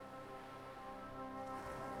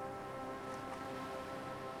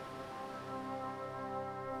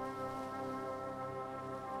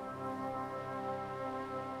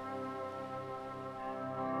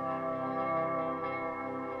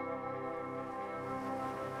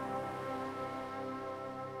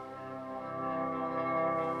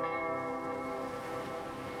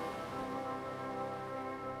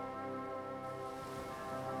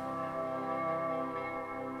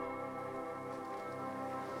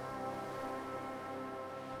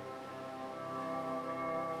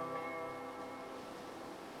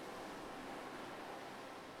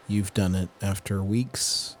You've done it after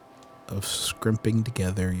weeks of scrimping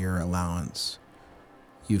together your allowance.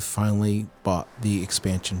 You've finally bought the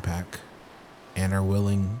expansion pack and are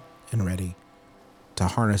willing and ready to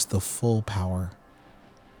harness the full power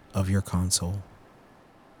of your console.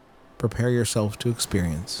 Prepare yourself to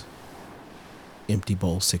experience Empty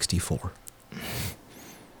Bowl 64.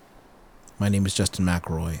 My name is Justin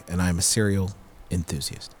McElroy, and I am a cereal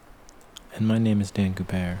enthusiast. And my name is Dan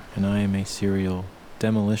Goubert, and I am a cereal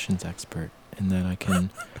demolitions expert in that I can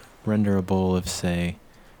render a bowl of, say,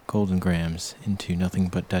 Golden Grams into nothing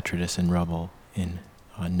but detritus and rubble in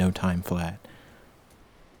no time flat.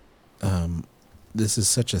 This is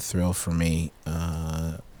such a thrill for me,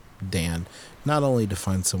 Dan, not only to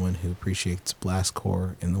find someone who appreciates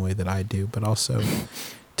Blastcore in the way that I do, but also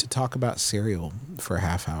to talk about cereal for a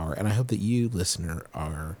half hour. And I hope that you, listener,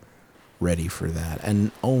 are ready for that,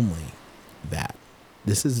 and only that.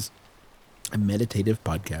 This is a meditative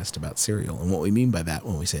podcast about cereal, and what we mean by that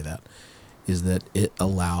when we say that is that it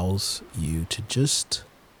allows you to just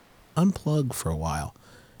unplug for a while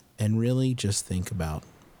and really just think about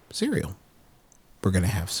cereal. We're going to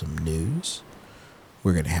have some news.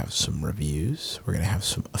 We're going to have some reviews. We're going to have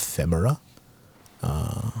some ephemera.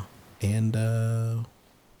 And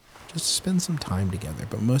just spend some time together.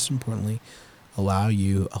 But most importantly, allow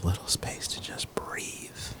you a little space to just breathe.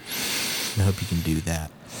 And I hope you can do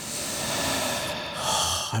that.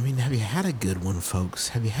 I mean, have you had a good one, folks?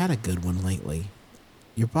 Have you had a good one lately?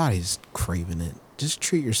 Your body's craving it. Just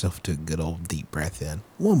treat yourself to a good old deep breath in.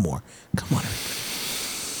 One more. Come on, everybody.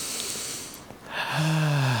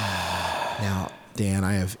 Now, Dan,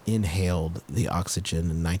 I have inhaled the oxygen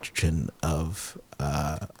and nitrogen of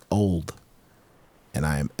old, and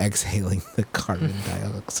I am exhaling the carbon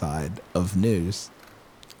dioxide of news.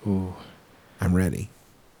 Ooh. I'm ready.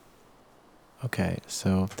 Okay,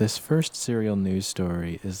 so this first cereal news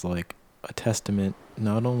story is like a testament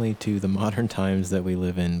not only to the modern times that we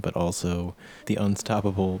live in, but also the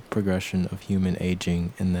unstoppable progression of human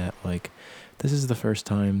aging, in that, like, this is the first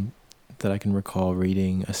time that I can recall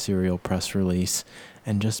reading a cereal press release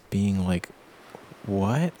and just being like,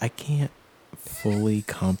 what? I can't fully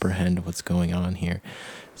comprehend what's going on here.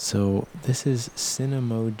 So this is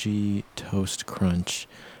Cinemoji Toast Crunch,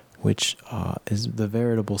 which is the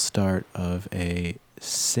veritable start of a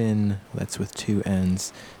that's with two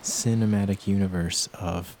N's, cinematic universe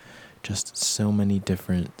of just so many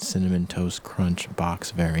different Cinnamon Toast Crunch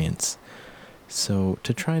box variants. So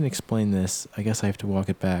to try and explain this, I guess I have to walk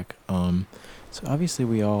it back. So obviously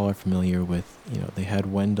we all are familiar with, they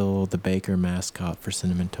had Wendell, the baker mascot for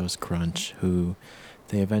Cinnamon Toast Crunch, who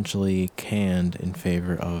they eventually canned in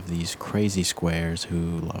favor of these crazy squares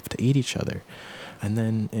who love to eat each other. And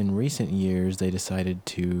then in recent years, they decided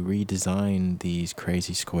to redesign these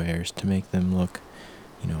crazy squares to make them look,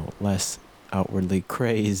 less outwardly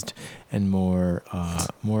crazed and more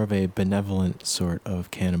of a benevolent sort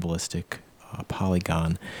of cannibalistic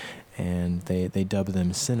polygon. And they dub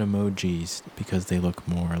them Cinemojis because they look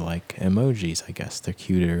more like emojis, I guess. They're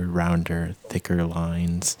cuter, rounder, thicker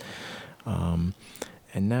lines.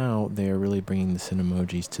 And now they're really bringing the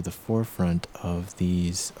Cinemojis to the forefront of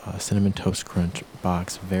these Cinnamon Toast Crunch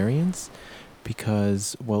box variants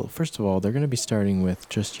because, well, first of all, they're going to be starting with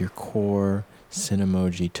just your core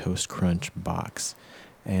Cinemoji Toast Crunch box.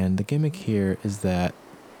 And the gimmick here is that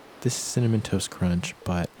this is Cinnamon Toast Crunch,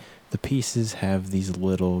 but the pieces have these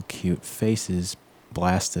little cute faces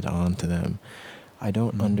blasted onto them. I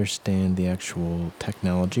don't understand the actual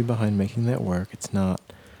technology behind making that work. It's not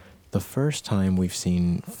the first time we've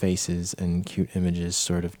seen faces and cute images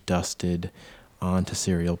sort of dusted onto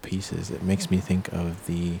cereal pieces. It makes me think of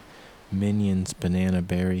the Minions Banana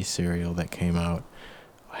Berry cereal that came out,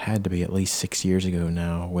 had to be at least 6 years ago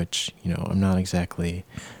now, which, I'm not exactly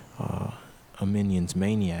a Minions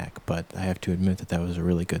maniac, but I have to admit that was a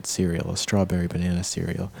really good cereal, a strawberry banana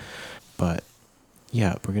cereal. But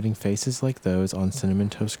yeah, we're getting faces like those on Cinnamon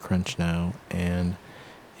Toast Crunch now, and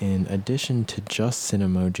in addition to just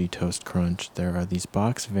Cinemoji Toast Crunch, there are these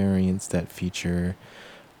box variants that feature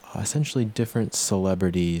essentially different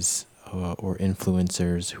celebrities or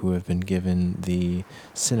influencers who have been given the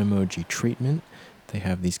Cinemoji treatment. They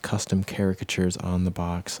have these custom caricatures on the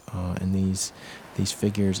box, and these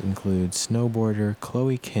figures include snowboarder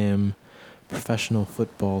Chloe Kim, professional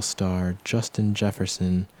football star Justin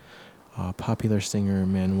Jefferson, popular singer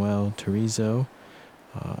Manuel Turizo,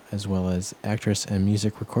 as well as actress and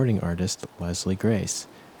music recording artist Leslie Grace.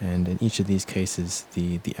 And in each of these cases,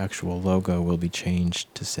 the actual logo will be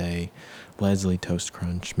changed to say Leslie Toast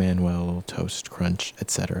Crunch, Manuel Toast Crunch,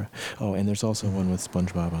 etc. Oh, and there's also one with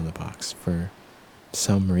SpongeBob on the box for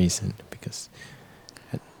some reason, because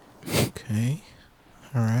Okay.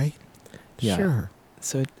 All right. Yeah. Sure.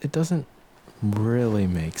 So it doesn't really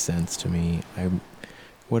make sense to me. I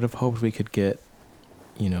would have hoped we could get,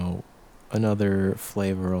 another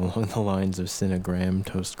flavor along the lines of Cinnamon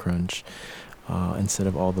Toast Crunch instead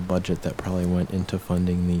of all the budget that probably went into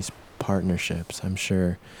funding these partnerships. I'm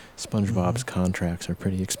sure SpongeBob's contracts are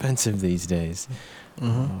pretty expensive these days.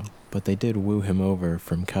 But they did woo him over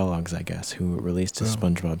from Kellogg's, I guess, who released a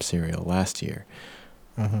SpongeBob cereal last year.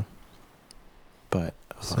 But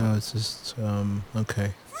so it's just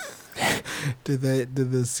okay. Did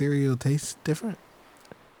the cereal taste different?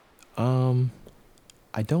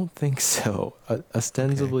 I don't think so.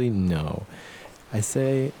 Ostensibly, no. I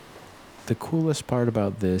say the coolest part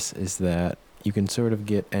about this is that you can sort of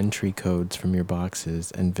get entry codes from your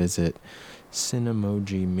boxes and visit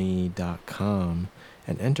cinemojime.com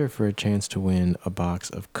and enter for a chance to win a box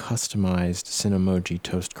of customized Cinemoji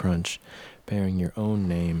Toast Crunch bearing your own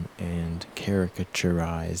name and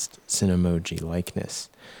caricaturized Cinemoji likeness.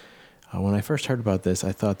 When I first heard about this,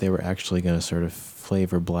 I thought they were actually going to sort of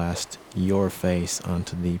flavor blast your face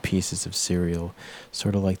onto the pieces of cereal,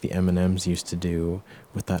 sort of like the M&Ms used to do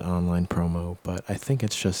with that online promo, but I think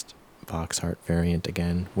it's just box art variant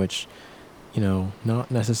again, which,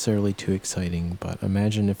 not necessarily too exciting, but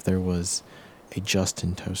imagine if there was a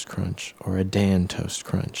Justin Toast Crunch or a Dan Toast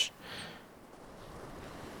Crunch.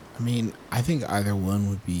 I mean, I think either one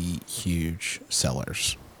would be huge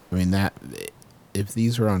sellers. I mean, if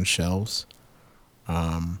these were on shelves,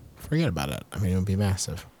 forget about it. I mean, it would be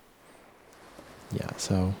massive. Yeah,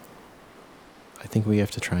 so I think we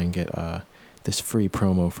have to try and get this free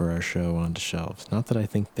promo for our show onto shelves. Not that I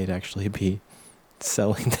think they'd actually be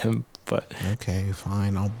selling them, but okay,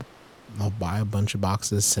 fine. I'll buy a bunch of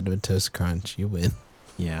boxes of Cinnamon Toast Crunch. You win.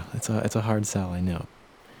 Yeah, it's a hard sell, I know.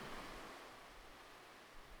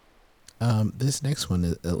 This next one,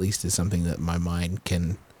 at least, is something that my mind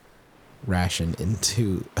can ration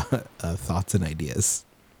into thoughts and ideas.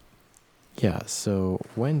 Yeah, so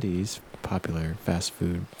Wendy's, popular fast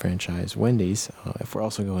food franchise Wendy's, if we're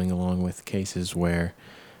also going along with cases where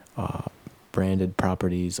branded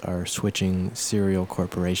properties are switching cereal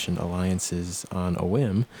corporation alliances on a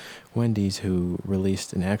whim, Wendy's, who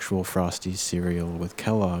released an actual Frosty cereal with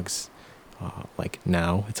Kellogg's,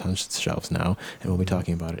 now, it's on shelves now, and we'll be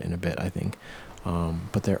talking about it in a bit, I think.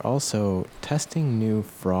 But they're also testing new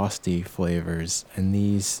Frosty flavors, and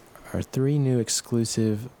these are 3 new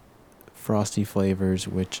exclusive Frosty flavors,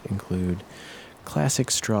 which include classic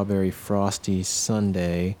strawberry Frosty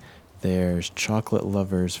Sundae, there's chocolate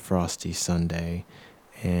lovers Frosty Sundae,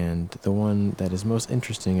 and the one that is most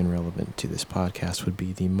interesting and relevant to this podcast would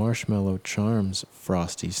be the Marshmallow Charms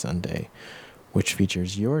Frosty Sundae, which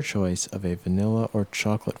features your choice of a vanilla or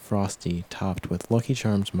chocolate Frosty topped with Lucky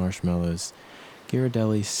Charms marshmallows,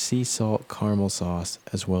 Ghirardelli sea salt caramel sauce,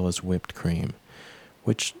 as well as whipped cream,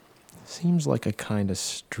 which seems like a kind of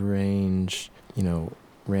strange,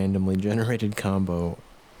 randomly generated combo.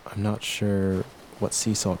 I'm not sure what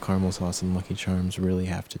sea salt caramel sauce and Lucky Charms really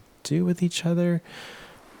have to do with each other.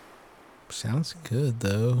 Sounds good,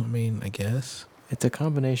 though. I mean, I guess. It's a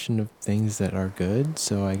combination of things that are good,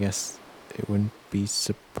 so I guess it wouldn't be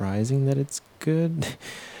surprising that it's good.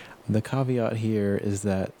 The caveat here is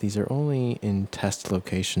that these are only in test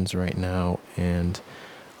locations right now, and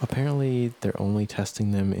apparently they're only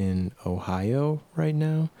testing them in Ohio right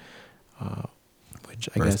now, which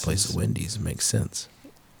I guess Birthplace of Wendy's makes sense.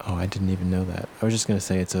 Oh, I didn't even know that. I was just going to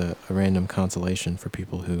say it's a random consolation for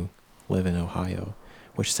people who live in Ohio,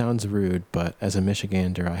 which sounds rude, but as a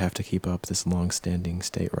Michigander, I have to keep up this long-standing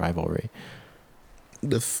state rivalry.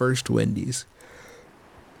 The first Wendy's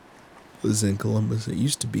was in Columbus. It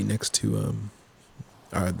used to be next to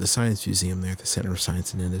the Science Museum there, the Center of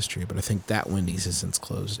Science and Industry, but I think that Wendy's has since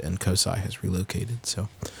closed and COSI has relocated. So,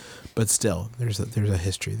 but still, there's a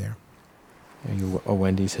history there. Are you a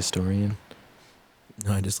Wendy's historian?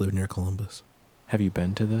 No, I just live near Columbus. Have you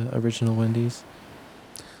been to the original Wendy's?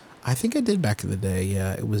 I think I did back in the day.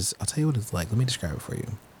 Yeah, it was. I'll tell you what it's like. Let me describe it for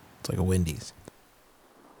you. It's like a Wendy's.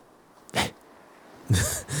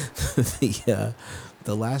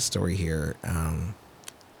 The last story here.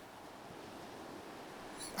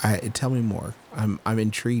 Tell me more. I'm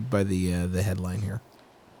intrigued by the headline here.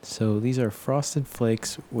 So these are Frosted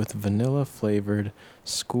Flakes with vanilla flavored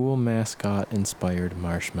school mascot inspired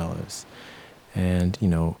marshmallows. And,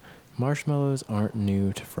 marshmallows aren't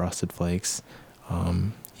new to Frosted Flakes,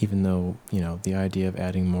 even though, the idea of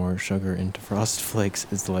adding more sugar into Frosted Flakes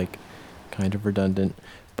is kind of redundant.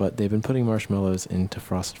 But they've been putting marshmallows into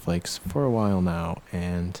Frosted Flakes for a while now,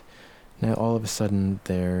 and now all of a sudden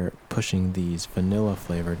they're pushing these vanilla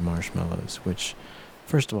flavored marshmallows, which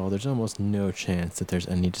First of all, there's almost no chance that there's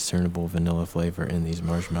any discernible vanilla flavor in these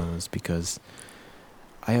marshmallows because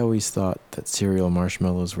I always thought that cereal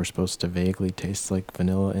marshmallows were supposed to vaguely taste like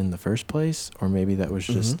vanilla in the first place, or maybe that was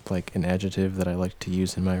just like an adjective that I like to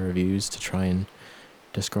use in my reviews to try and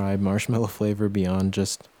describe marshmallow flavor beyond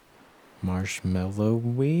just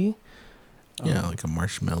marshmallowy. Yeah, like a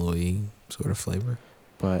marshmallowy sort of flavor.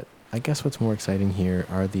 But I guess what's more exciting here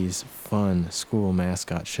are these fun school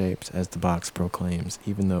mascot shapes, as the box proclaims,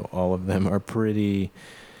 even though all of them are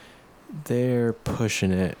they're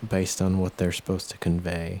pushing it based on what they're supposed to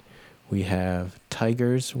convey. We have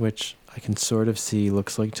tigers, which I can sort of see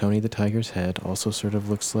looks like Tony the Tiger's head, also sort of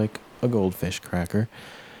looks like a goldfish cracker.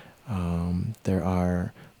 There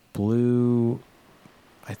are blue,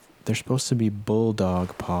 they're supposed to be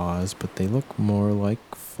bulldog paws, but they look more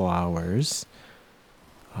like flowers.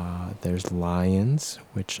 There's lions,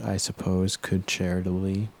 which I suppose could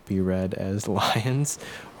charitably be read as lions,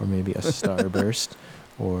 or maybe a starburst,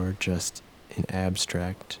 or just an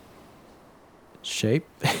abstract shape.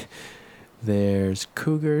 There's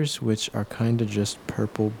cougars, which are kind of just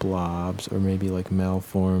purple blobs, or maybe like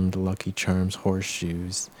malformed Lucky Charms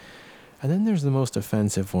horseshoes. And then there's the most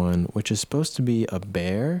offensive one, which is supposed to be a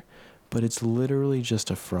bear, but it's literally just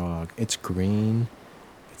a frog. It's green.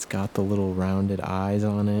 It's got the little rounded eyes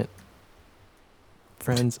on it.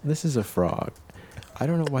 Friends, this is a frog. I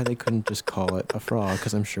don't know why they couldn't just call it a frog,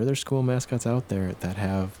 because I'm sure there's school mascots out there that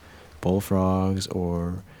have bullfrogs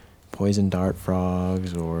or poison dart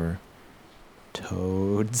frogs or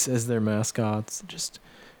toads as their mascots. Just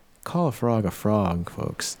call a frog,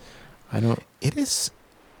 folks. It's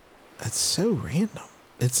so random.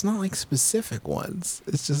 It's not like specific ones.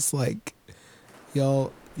 It's just like,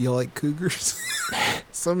 y'all like cougars?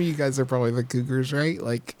 Some of you guys are probably the cougars, right?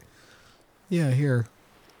 Like, yeah, here.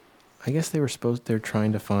 I guess they're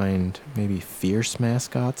trying to find maybe fierce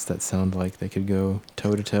mascots that sound like they could go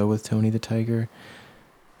toe to toe with Tony the Tiger.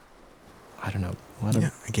 I don't know.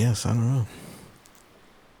 I guess. I don't know.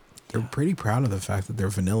 They're pretty proud of the fact that they're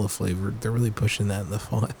vanilla flavored. They're really pushing that in the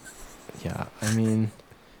font. Yeah, I mean,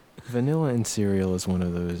 vanilla in cereal is one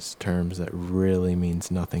of those terms that really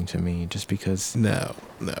means nothing to me, just because... No.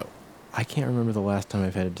 I can't remember the last time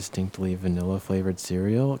I've had a distinctly vanilla-flavored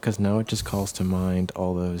cereal, because now it just calls to mind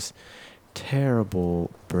all those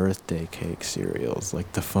terrible birthday cake cereals,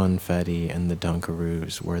 like the Funfetti and the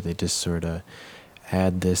Dunkaroos, where they just sort of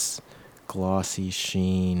add this glossy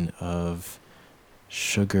sheen of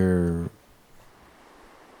sugar.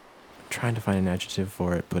 I'm trying to find an adjective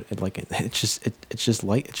for it, but it's just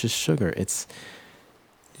sugar. It's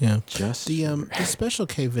just the Special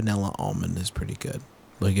K vanilla almond is pretty good.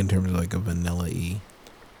 Like in terms of like a vanilla-y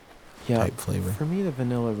type flavor. For me, the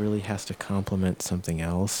vanilla really has to complement something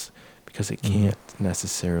else because it can't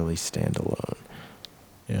necessarily stand alone.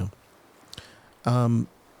 Yeah.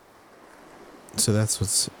 So that's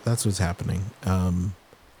what's happening. A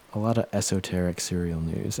lot of esoteric cereal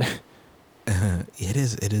news. It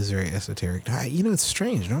is very esoteric. It's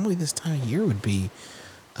strange. Normally this time of year would be,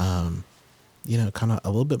 kind of a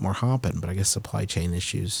little bit more hopping, but I guess supply chain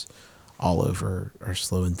issues all over are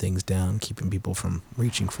slowing things down, keeping people from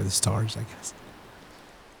reaching for the stars, I guess.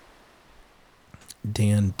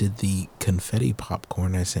 Dan, did the confetti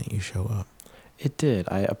popcorn I sent you show up? It did.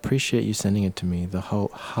 I appreciate you sending it to me. The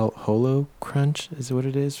Holo Crunch is what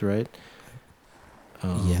it is, right?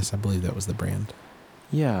 Yes, I believe that was the brand.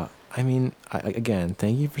 Yeah. I mean, again,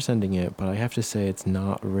 thank you for sending it, but I have to say it's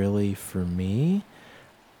not really for me.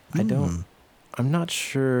 I'm not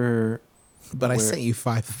sure... But I sent you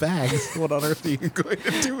 5 bags. What on earth are you going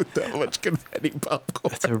to do with that much confetti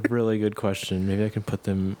popcorn? That's a really good question. Maybe I can put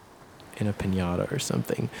them in a piñata or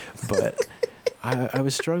something. But I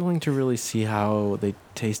was struggling to really see how they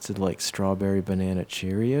tasted like strawberry banana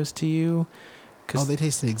Cheerios to you. Oh, they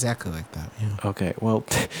tasted exactly like that. Yeah. Okay. Well,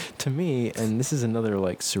 to me, and this is another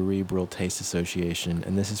like cerebral taste association,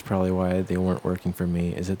 and this is probably why they weren't working for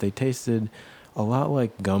me, is that they tasted a lot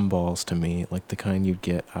like gumballs to me, like the kind you'd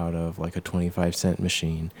get out of like a 25-cent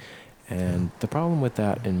machine. And the problem with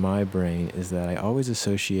that in my brain is that I always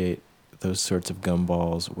associate those sorts of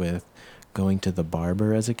gumballs with going to the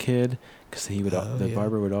barber as a kid, because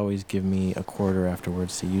barber would always give me a quarter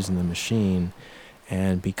afterwards to use in the machine.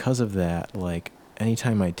 And because of that, like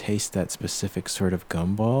anytime I taste that specific sort of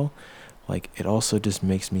gumball, like it also just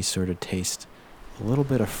makes me sort of taste a little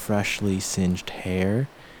bit of freshly singed hair.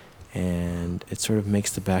 And it sort of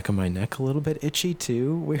makes the back of my neck a little bit itchy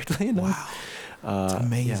too, weirdly enough. Wow. It's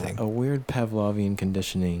amazing. Yeah, a weird Pavlovian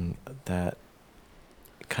conditioning that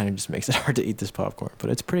kind of just makes it hard to eat this popcorn, but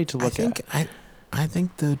it's pretty to look at. I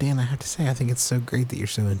think, though, Dan, I have to say, I think it's so great that you're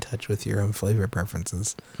so in touch with your own flavor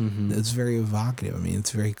preferences. Mm-hmm. It's very evocative. I mean,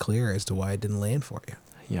 it's very clear as to why it didn't land for you.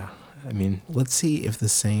 Yeah, I mean, let's see if the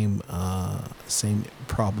same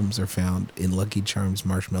problems are found in Lucky Charms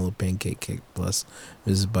Marshmallow Pancake Cake plus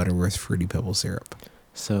Mrs. Butterworth Fruity Pebble Syrup.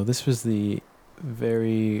 so this was the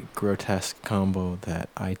very grotesque combo that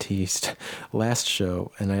I teased last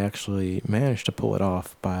show, and I actually managed to pull it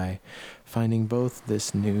off by finding both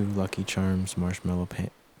this new Lucky Charms Marshmallow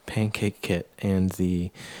Pancake Kit and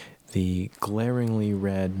the glaringly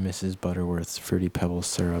red Mrs. Butterworth's Fruity Pebble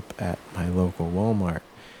Syrup at my local Walmart.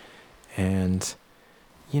 And,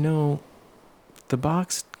 you know, the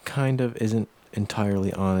box kind of isn't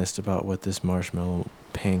entirely honest about what this marshmallow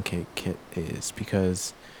pancake kit is,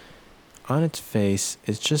 because on its face,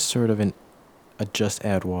 it's just sort of a just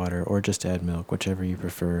add water or just add milk, whichever you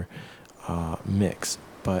prefer, mix.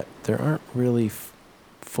 But there aren't really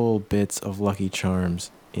full bits of Lucky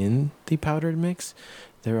Charms in the powdered mix.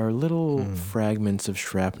 There are little fragments of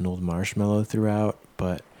shrapnelled marshmallow throughout,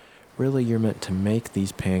 but really you're meant to make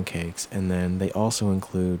these pancakes, and then they also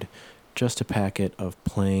include just a packet of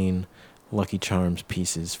plain Lucky Charms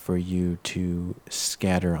pieces for you to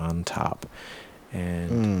scatter on top.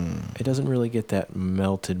 And it doesn't really get that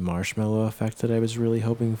melted marshmallow effect that I was really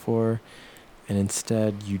hoping for, and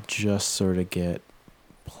instead you just sort of get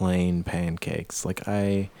plain pancakes. Like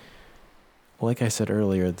I said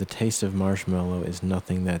earlier, the taste of marshmallow is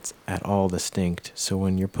nothing that's at all distinct, so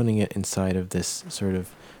when you're putting it inside of this sort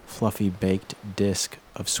of fluffy baked disc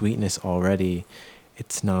of sweetness already,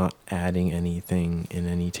 it's not adding anything in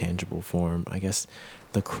any tangible form. I guess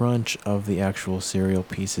the crunch of the actual cereal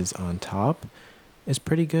pieces on top is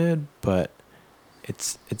pretty good, but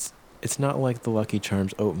it's not like the Lucky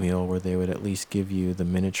Charms oatmeal where they would at least give you the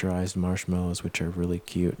miniaturized marshmallows, which are really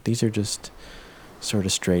cute. These are just sort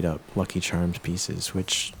of straight up Lucky Charms pieces,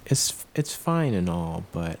 which it's fine and all,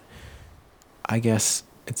 but I guess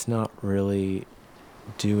it's not really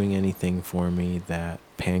doing anything for me that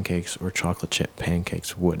pancakes or chocolate chip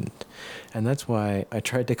pancakes wouldn't. And that's why I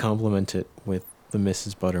tried to complement it with the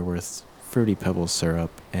Mrs. Butterworth's Fruity Pebbles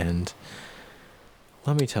syrup, and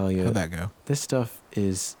let me tell you, how'd that go? This stuff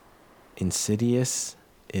is insidious,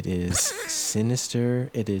 it is sinister,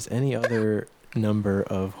 it is any other number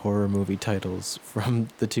of horror movie titles from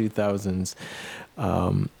the 2000s.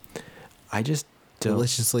 I just don't,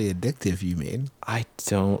 deliciously addictive, you mean? I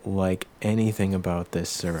don't like anything about this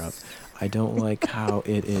syrup. I don't like how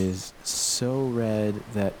it is so red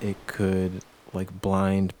that it could like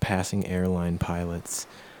blind passing airline pilots.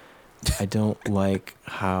 I don't like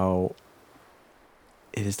how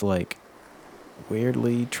it is like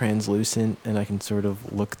weirdly translucent and I can sort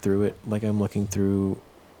of look through it like I'm looking through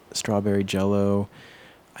strawberry jello.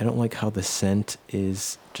 I don't like how the scent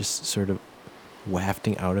is just sort of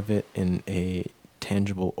wafting out of it in a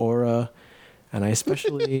tangible aura, and I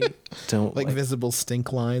especially don't like visible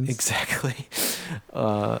stink lines. Exactly.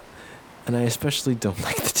 And I especially don't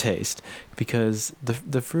like the taste because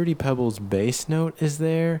the Fruity Pebbles base note is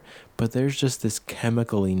there, but there's just this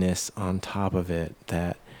chemicaliness on top of it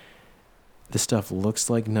that the stuff looks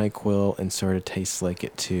like NyQuil and sort of tastes like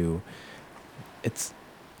it too. It's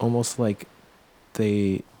almost like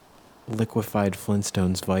they liquefied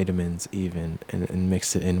Flintstones vitamins even and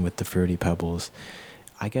mixed it in with the Fruity Pebbles.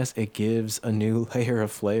 I guess it gives a new layer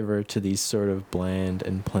of flavor to these sort of bland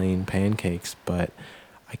and plain pancakes, but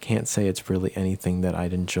I can't say it's really anything that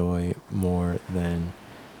I'd enjoy more than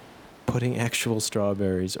putting actual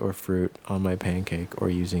strawberries or fruit on my pancake or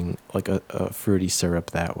using like a fruity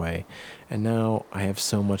syrup that way. And now I have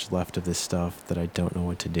so much left of this stuff that I don't know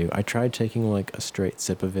what to do. I tried taking like a straight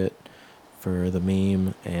sip of it for the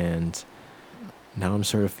meme, and now I'm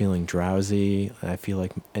sort of feeling drowsy. I feel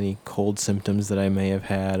like any cold symptoms that I may have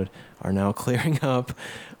had are now clearing up.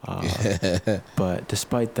 But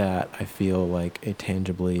despite that, I feel like a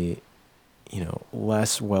tangibly,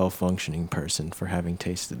 less well-functioning person for having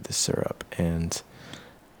tasted this syrup, and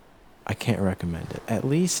I can't recommend it. At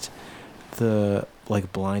least the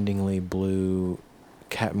like blindingly blue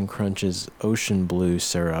Cap'n Crunch's ocean blue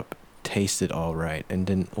syrup tasted all right and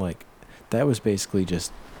didn't like, that was basically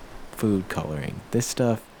just food coloring. This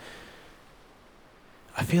stuff,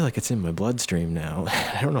 I feel like it's in my bloodstream now.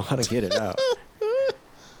 I don't know how to get it out.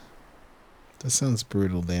 That sounds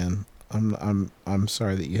brutal, Dan. I'm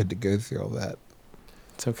sorry that you had to go through all that.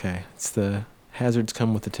 It's okay. It's the hazards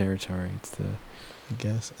come with the territory. I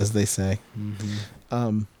guess, as they say.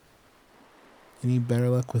 Mm-hmm. Any better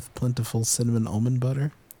luck with plentiful cinnamon almond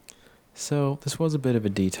butter? So this was a bit of a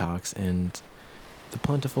detox, and the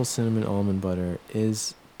plentiful cinnamon almond butter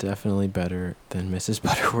is definitely better than Mrs.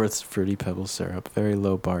 Butterworth's Fruity Pebble syrup. Very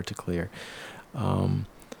low bar to clear.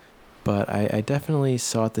 But I definitely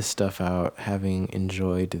sought this stuff out, having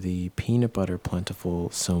enjoyed the peanut butter plentiful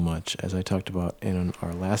so much, as I talked about in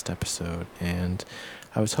our last episode. And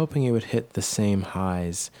I was hoping it would hit the same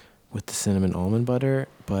highs with the cinnamon almond butter,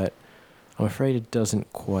 but I'm afraid it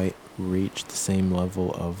doesn't quite reach the same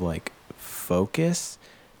level of like focus,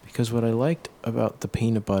 because what I liked about the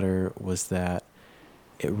peanut butter was that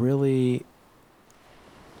it really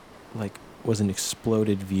like was an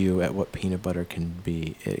exploded view at what peanut butter can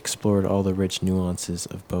be. It explored all the rich nuances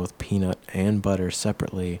of both peanut and butter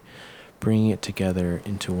separately, bringing it together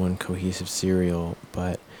into one cohesive cereal,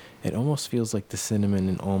 but it almost feels like the cinnamon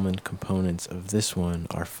and almond components of this one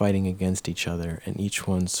are fighting against each other, and each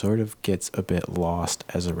one sort of gets a bit lost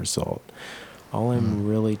as a result. All I'm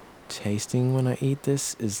really tasting when I eat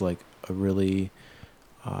this is like a really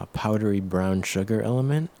powdery brown sugar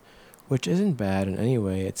element, which isn't bad in any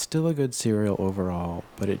way. It's still a good cereal overall,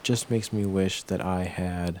 but it just makes me wish that I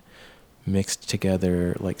had mixed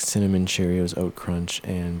together like cinnamon Cheerios Oat Crunch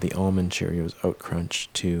and the almond Cheerios Oat Crunch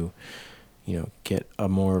to, get a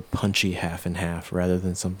more punchy half and half rather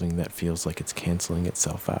than something that feels like it's canceling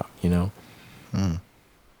itself out,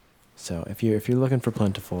 So if you're looking for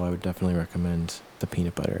plentiful, I would definitely recommend the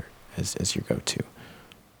peanut butter as your go-to.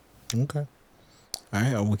 Okay. All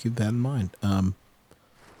right, I will keep that in mind.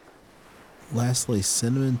 Lastly,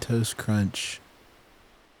 Cinnamon Toast Crunch.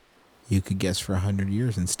 You could guess for 100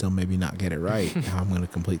 years and still maybe not get it right how I'm going to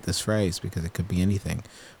complete this phrase, because it could be anything.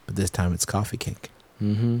 But this time it's coffee cake.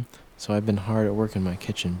 Mm-hmm. So I've been hard at work in my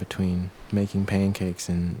kitchen between making pancakes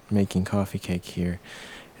and making coffee cake here.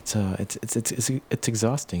 It's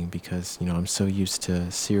exhausting because, I'm so used to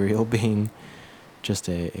cereal being just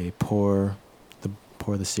a pour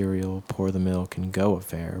the cereal, pour the milk, and go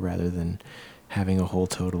affair, rather than having a whole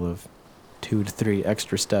total of 2 to 3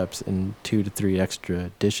 extra steps and 2 to 3 extra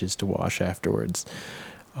dishes to wash afterwards.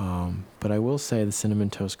 But I will say the Cinnamon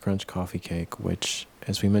Toast Crunch coffee cake, which,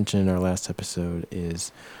 as we mentioned in our last episode,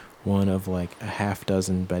 is one of like a half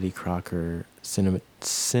dozen Betty Crocker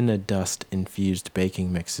Cinnadust infused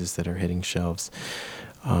baking mixes that are hitting shelves.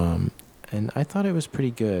 And I thought it was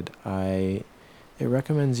pretty good. It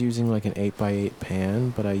recommends using like an 8x8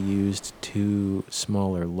 pan, but I used 2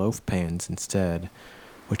 smaller loaf pans instead,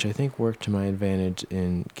 which I think worked to my advantage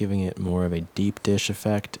in giving it more of a deep dish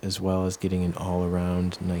effect, as well as getting an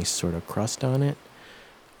all-around nice sort of crust on it.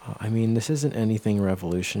 This isn't anything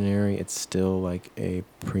revolutionary. It's still like a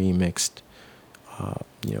pre-mixed,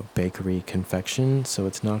 bakery confection, so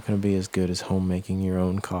it's not going to be as good as home making your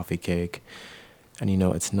own coffee cake. And,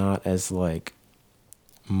 it's not as like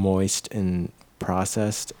moist and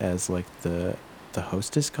processed as like the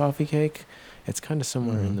Hostess coffee cake. It's kind of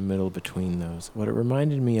somewhere in the middle between those. What it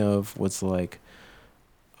reminded me of was like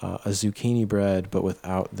a zucchini bread, but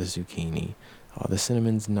without the zucchini. The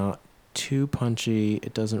cinnamon's not too punchy.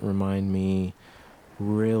 It doesn't remind me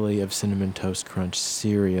really of Cinnamon Toast Crunch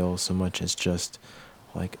cereal so much as just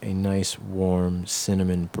like a nice warm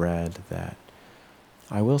cinnamon bread that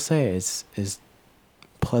I will say is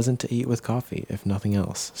pleasant to eat with coffee, if nothing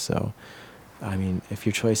else. So if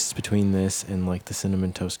your choice is between this and like the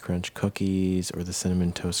Cinnamon Toast Crunch cookies or the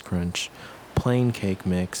Cinnamon Toast Crunch plain cake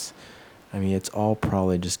mix, it's all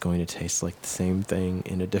probably just going to taste like the same thing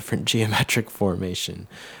in a different geometric formation.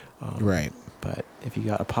 Right. But if you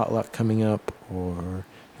got a potluck coming up, or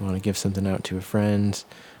you want to give something out to a friend,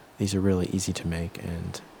 these are really easy to make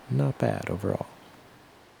and not bad overall.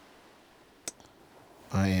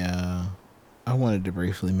 I wanted to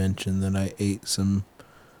briefly mention that I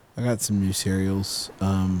got some new cereals.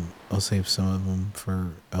 I'll save some of them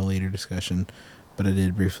for a later discussion, but I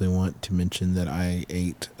did briefly want to mention that I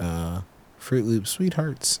ate Fruit Loop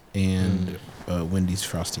Sweethearts and Wendy's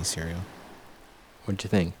Frosty cereal. What'd you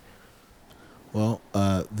think? Well,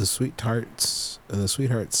 the Sweethearts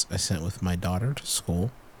I sent with my daughter to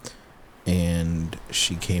school, and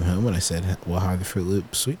she came home and I said, "Well, how are the Fruit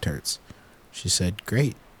Loop Sweethearts?" She said,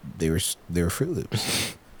 "Great. They were Fruit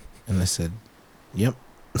Loops." And I said, "Yep."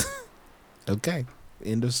 Okay.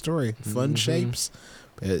 End of story. Fun shapes.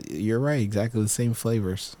 But you're right. Exactly the same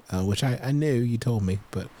flavors, which I knew. You told me,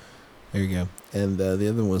 but there you go. And the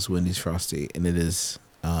other one was Wendy's Frosty, and it is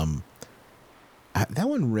that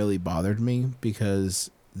one really bothered me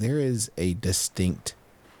because there is a distinct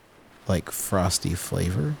like Frosty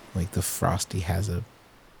flavor. Like the Frosty has a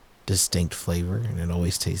distinct flavor, and it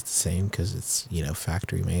always tastes the same because it's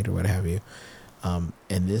factory made or what have you. And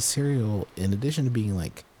this cereal, in addition to being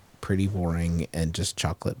like pretty boring and just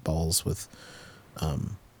chocolate balls with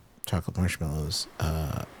chocolate marshmallows,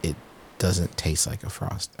 it doesn't taste like a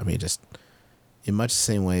Frost. I mean, just in much the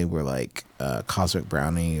same way where like Cosmic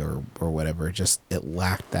Brownie or whatever, it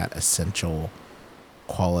lacked that essential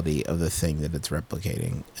quality of the thing that it's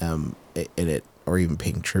replicating, or even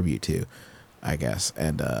paying tribute to, I guess.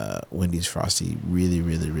 And Wendy's Frosty really,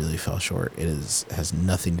 really, really fell short. Has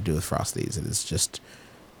nothing to do with Frosties. It is just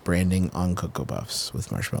branding on Cocoa Puffs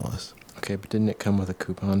with marshmallows. Okay, but didn't it come with a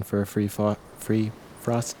coupon for a free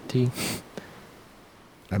Frosty?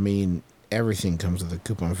 I mean, everything comes with a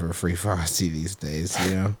coupon for a free Frosty these days,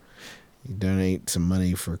 you know? You donate some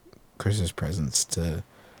money for Christmas presents to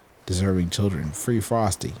deserving children. Free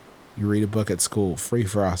Frosty. You read a book at school. Free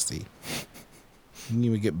Frosty. You can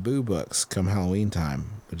even get Boo Books come Halloween time,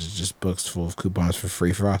 which is just books full of coupons for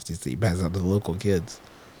free Frosties that you pass out to the local kids.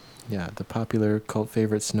 Yeah, the popular cult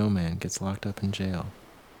favorite snowman gets locked up in jail.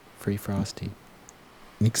 Free Frosty.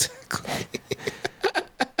 Exactly.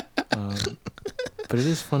 But it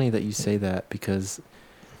is funny that you say that because,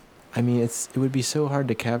 I mean, it would be so hard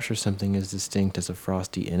to capture something as distinct as a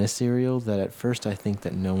Frosty in a cereal that at first I think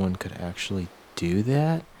that no one could actually do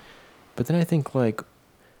that. But then I think, like,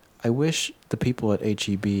 I wish the people at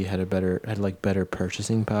HEB had better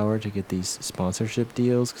purchasing power to get these sponsorship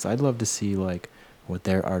deals, because I'd love to see like what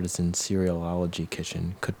their artisan cerealology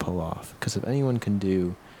kitchen could pull off. Because if anyone can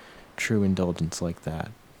do true indulgence like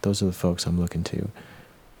that, those are the folks I'm looking to.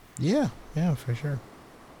 Yeah, for sure.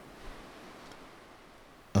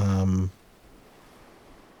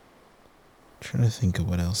 Trying to think of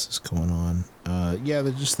what else is going on. Yeah,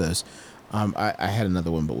 they're just those. I had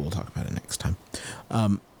another one, but we'll talk about it next time.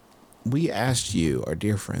 We asked you, our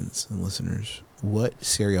dear friends and listeners, what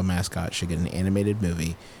cereal mascot should get an animated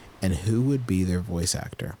movie and who would be their voice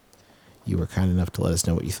actor. You were kind enough to let us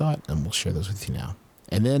know what you thought, and we'll share those with you now.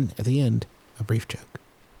 And then, at the end, a brief joke.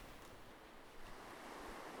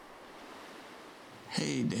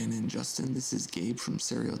 Hey, Dan and Justin, this is Gabe from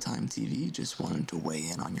Cereal Time TV. Just wanted to weigh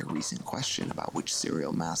in on your recent question about which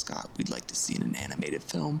cereal mascot we'd like to see in an animated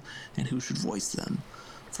film and who should voice them.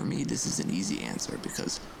 For me, this is an easy answer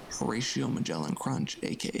because Horatio Magellan Crunch,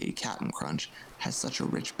 aka Captain Crunch, has such a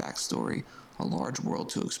rich backstory, a large world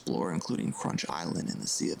to explore including Crunch Island in the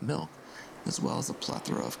Sea of Milk, as well as a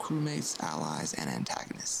plethora of crewmates, allies, and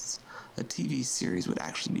antagonists. A TV series would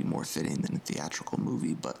actually be more fitting than a theatrical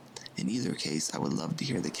movie, but in either case, I would love to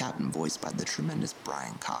hear the captain voiced by the tremendous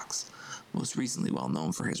Brian Cox, most recently well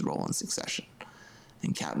known for his role in Succession.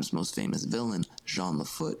 And Captain's most famous villain, Jean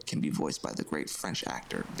Lafoot, can be voiced by the great French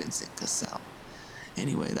actor Vincent Cassel.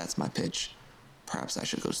 Anyway, that's my pitch. Perhaps I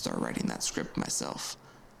should go start writing that script myself.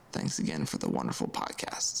 Thanks again for the wonderful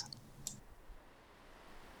podcast.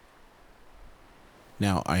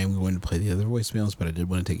 Now, I am going to play the other voicemails, but I did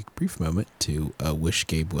want to take a brief moment to wish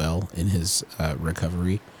Gabe well in his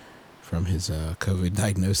recovery from his COVID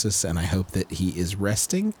diagnosis, and I hope that he is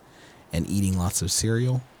resting and eating lots of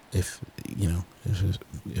cereal. If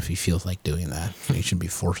he feels like doing that, he shouldn't be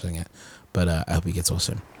forcing it. But I hope he gets well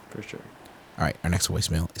soon. For sure. All right, our next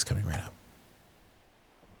voicemail is coming right up.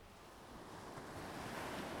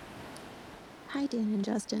 Hi, Dan and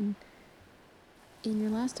Justin. In your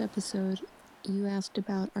last episode, you asked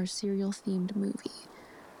about our cereal-themed movie,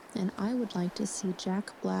 and I would like to see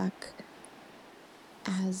Jack Black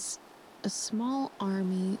as a small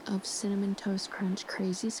army of Cinnamon Toast Crunch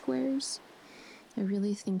crazy squares. I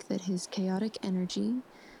really think that his chaotic energy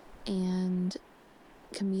and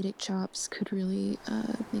comedic chops could really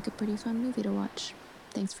make a pretty fun movie to watch.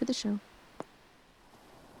 Thanks for the show.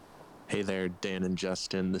 Hey there, Dan and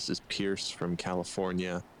Justin. This is Pierce from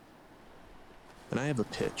California. And I have a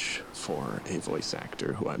pitch for a voice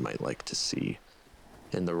actor who I might like to see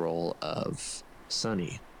in the role of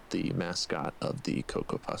Sunny, the mascot of the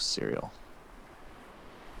Cocoa Puffs cereal.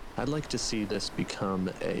 I'd like to see this become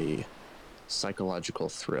a psychological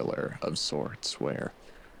thriller of sorts where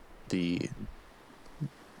the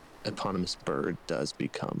eponymous bird does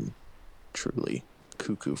become truly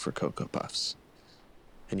cuckoo for Cocoa Puffs.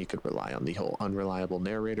 And you could rely on the whole unreliable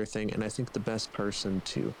narrator thing, and I think the best person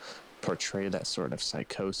to portray that sort of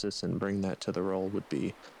psychosis and bring that to the role would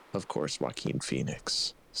be, of course, Joaquin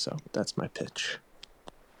Phoenix. So that's my pitch.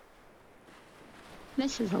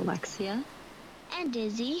 This is Alexia. And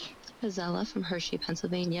Izzy. Rosella from Hershey,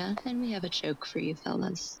 Pennsylvania, and we have a joke for you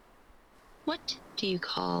fellas. What do you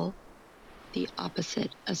call the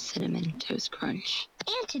opposite of Cinnamon Toast Crunch?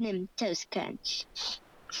 Antonym Toast Crunch.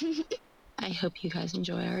 I hope you guys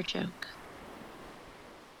enjoy our joke.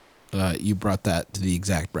 You brought that to the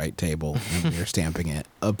exact right table, and we're stamping it.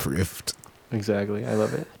 Approved. Exactly. I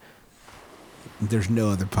love it. There's no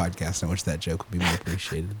other podcast on which that joke would be more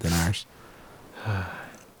appreciated than ours.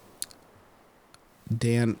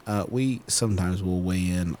 Dan, we sometimes will weigh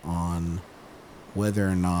in on whether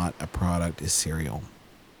or not a product is cereal.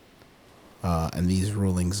 And these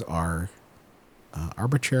rulings are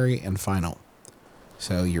arbitrary and final.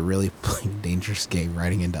 So you're really playing a dangerous game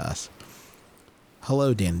writing into us.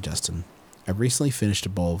 Hello, Dan and Justin. I've recently finished a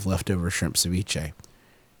bowl of leftover shrimp ceviche.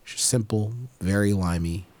 Simple, very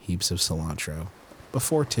limey, heaps of cilantro.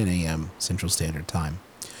 Before 10 a.m. Central Standard Time.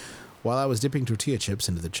 While I was dipping tortilla chips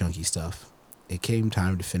into the chunky stuff, it came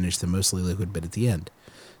time to finish the mostly liquid bit at the end.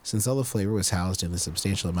 Since all the flavor was housed in a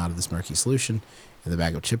substantial amount of this murky solution, and the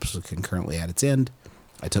bag of chips was concurrently at its end,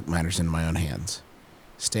 I took matters into my own hands.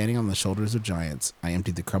 Standing on the shoulders of giants, I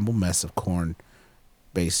emptied the crumbled mess of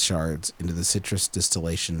corn-based shards into the citrus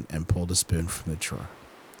distillation and pulled a spoon from the drawer.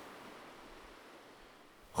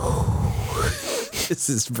 This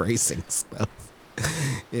is bracing stuff.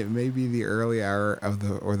 It may be the early hour of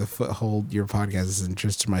the foothold your podcast is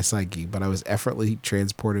interest to my psyche, but I was effortlessly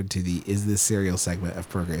transported to the Is This Cereal segment of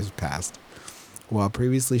programs past. While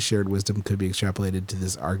previously shared wisdom could be extrapolated to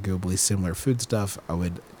this arguably similar foodstuff, I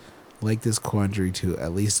would like this quandary to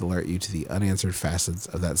at least alert you to the unanswered facets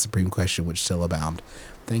of that supreme question which still abound.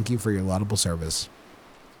 Thank you for your laudable service.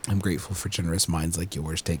 I'm grateful for generous minds like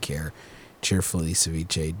yours. Take care. Cheerfully,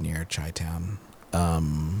 Ceviche near Chi-Town. I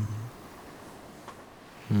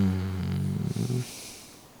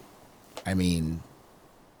mean,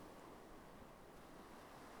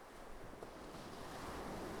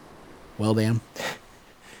 well, damn.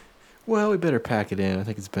 Well, we better pack it in. I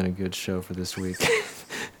think it's been a good show for this week.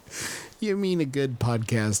 You mean a good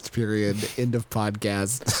podcast, period. End of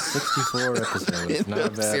podcast. 64 episodes. End Not a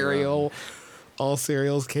of bad cereal. run. All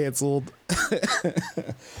cereals canceled.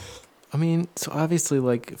 I mean, so obviously,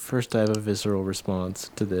 like, first I have a visceral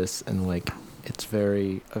response to this, and, like, it's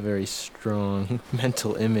a very strong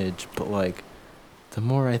mental image, but, like, the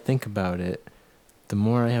more I think about it, the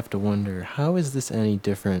more I have to wonder, how is this any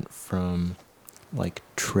different from, like,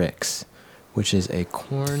 Trix, which is a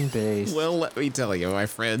corn-based... Well, let me tell you, my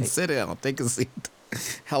friend. Sit down. Take a seat.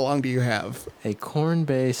 How long do you have? A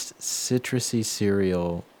corn-based citrusy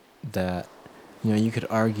cereal that, you know, you could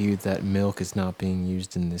argue that milk is not being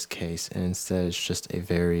used in this case, and instead it's just a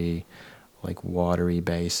very, like, watery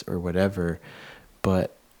base or whatever.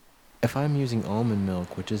 But if I'm using almond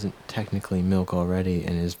milk, which isn't technically milk already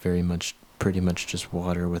and is pretty much just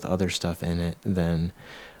water with other stuff in it, then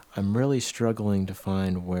I'm really struggling to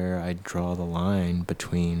find where I draw the line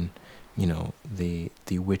between, you know, the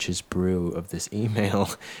witch's brew of this email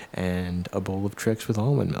and a bowl of Trix with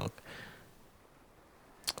almond milk.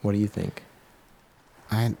 What do you think?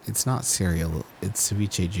 It's not cereal. It's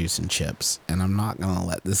ceviche juice and chips, and I'm not gonna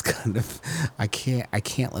let this kind of. I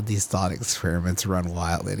can't let these thought experiments run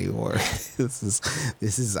wild anymore. This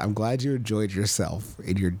is. I'm glad you enjoyed yourself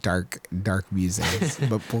in your dark musings,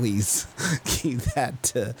 but please keep that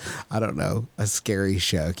to, I don't know, a scary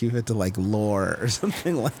show. Keep it to like lore or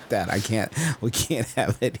something like that. We can't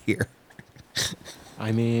have it here.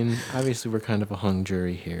 I mean, obviously we're kind of a hung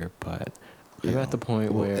jury here, but I'm at the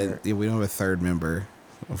point where we don't have a third member,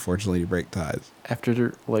 unfortunately, to break ties.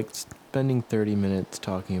 After like spending 30 minutes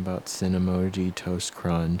talking about Cinemoji Toast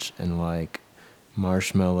Crunch and like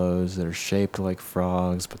marshmallows that are shaped like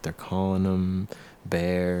frogs, but they're calling them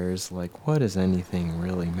bears, like, what does anything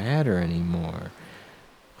really matter anymore?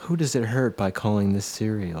 Who does it hurt by calling this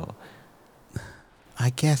cereal?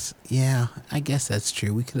 I guess that's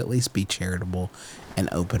true. We could at least be charitable and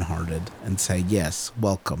open-hearted and say, yes,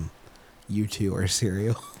 welcome. You two are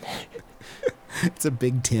cereal. It's a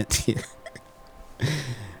big tent here.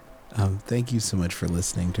 Thank you so much for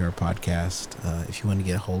listening to our podcast. If you want to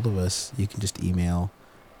get a hold of us, you can just email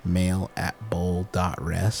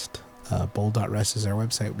mail@bowl.rest. Bowl.rest is our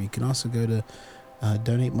website where you can also go to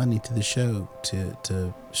donate money to the show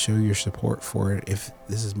to show your support for it. If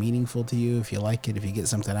this is meaningful to you, if you like it, if you get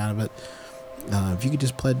something out of it, if you could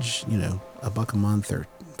just pledge, $1 a month or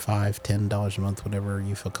 $5, $10 a month, whatever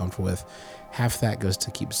you feel comfortable with. Half that goes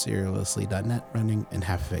to keep serialously.net running, and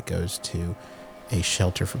half of it goes to a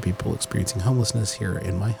shelter for people experiencing homelessness here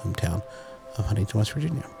in my hometown of Huntington, West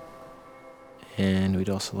Virginia. And we'd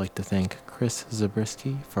also like to thank Chris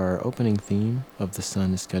Zabriskie for our opening theme of The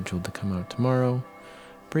Sun is scheduled to come out tomorrow,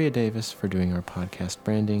 Bria Davis for doing our podcast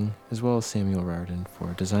branding, as well as Samuel Rarden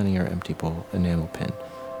for designing our empty bowl enamel pin.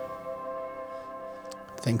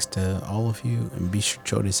 Thanks to all of you, and be sure to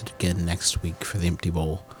join us again next week for the Empty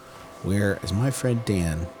Bowl, where, as my friend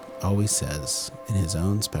Dan always says in his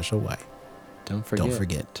own special way, Don't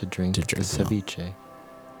forget to drink the ceviche.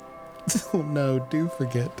 Oh no, do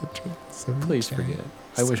forget to drink the ceviche. Please forget.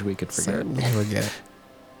 I wish we could forget. Certainly forget.